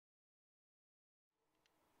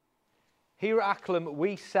Here at Acklam,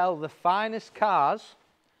 we sell the finest cars,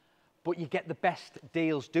 but you get the best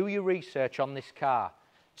deals. Do your research on this car.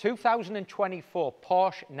 2024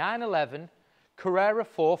 Porsche 911 Carrera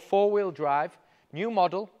 4 four-wheel drive, new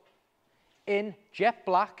model, in jet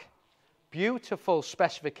black, beautiful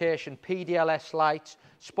specification, PDLS lights,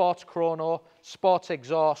 sports chrono, sports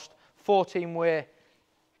exhaust, 14-way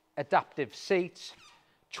adaptive seats,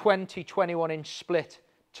 21-inch split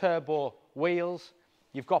turbo wheels.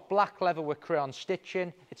 You've got black leather with crayon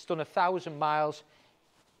stitching. It's done 1,000 miles.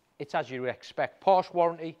 It's as you expect. Porsche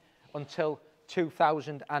warranty until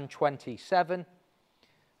 2027.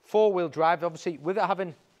 Four-wheel drive, obviously, with it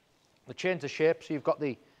having the change of shape, so you've got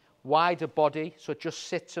the wider body, so it just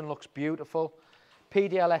sits and looks beautiful.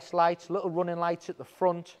 PDLS lights, little running lights at the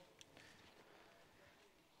front.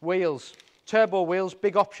 Wheels, turbo wheels,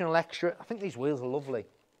 big optional extra. I think these wheels are lovely.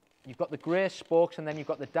 You've got the grey spokes and then you've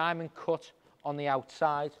got the diamond cut on the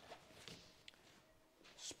outside.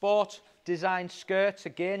 Sport design skirts,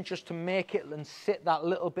 again, just to make it and sit that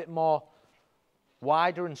little bit more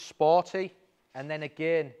wider and sporty. And then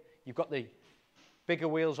again, you've got the bigger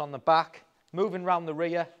wheels on the back. Moving around the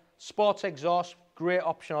rear, sports exhaust, great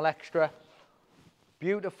optional extra.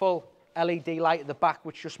 Beautiful LED light at the back,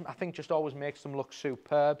 which just, I think, just always makes them look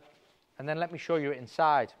superb. And then let me show you it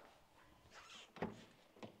inside.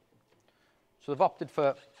 So they've opted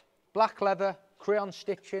for black leather, crayon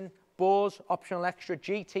stitching, Bose, optional extra,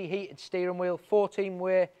 GT heated steering wheel,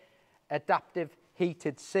 14-way adaptive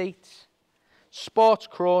heated seats, sports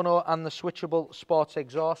chrono and the switchable sports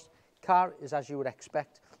exhaust. Car is as you would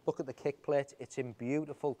expect. Look at the kick plate, it's in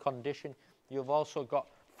beautiful condition. You've also got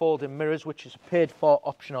folding mirrors, which is a paid for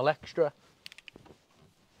optional extra.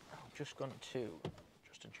 I'm just going to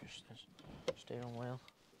adjust this steering wheel.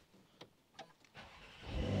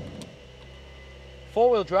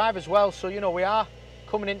 Four-wheel drive as well, so you know we are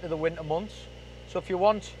coming into the winter months. So if you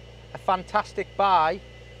want a fantastic buy,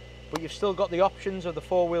 but you've still got the options of the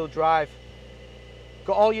four-wheel drive,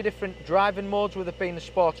 got all your different driving modes with it being the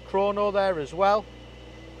sports chrono there as well.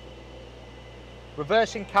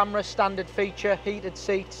 Reversing camera, standard feature. Heated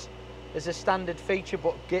seats is a standard feature,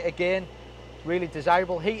 but again, really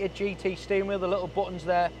desirable. Heated GT steering wheel, the little buttons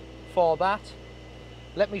there for that.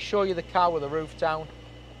 Let me show you the car with the roof down.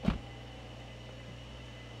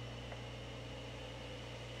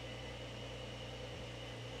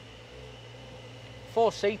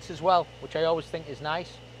 Four seats as well, which I always think is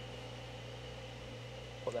nice.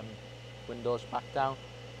 Put them windows back down.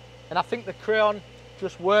 And I think the crayon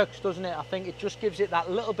just works, doesn't it? I think it just gives it that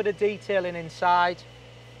little bit of detailing inside,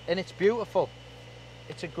 and it's beautiful.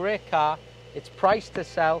 It's a great car. It's priced to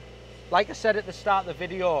sell. Like I said at the start of the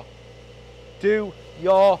video, do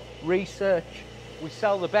your research. We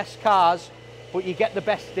sell the best cars, but you get the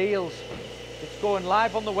best deals. It's going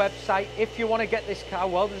live on the website. If you want to get this car,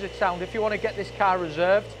 well does it sound, if you want to get this car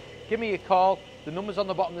reserved, give me a call. The number's on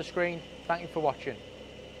the bottom of the screen. Thank you for watching.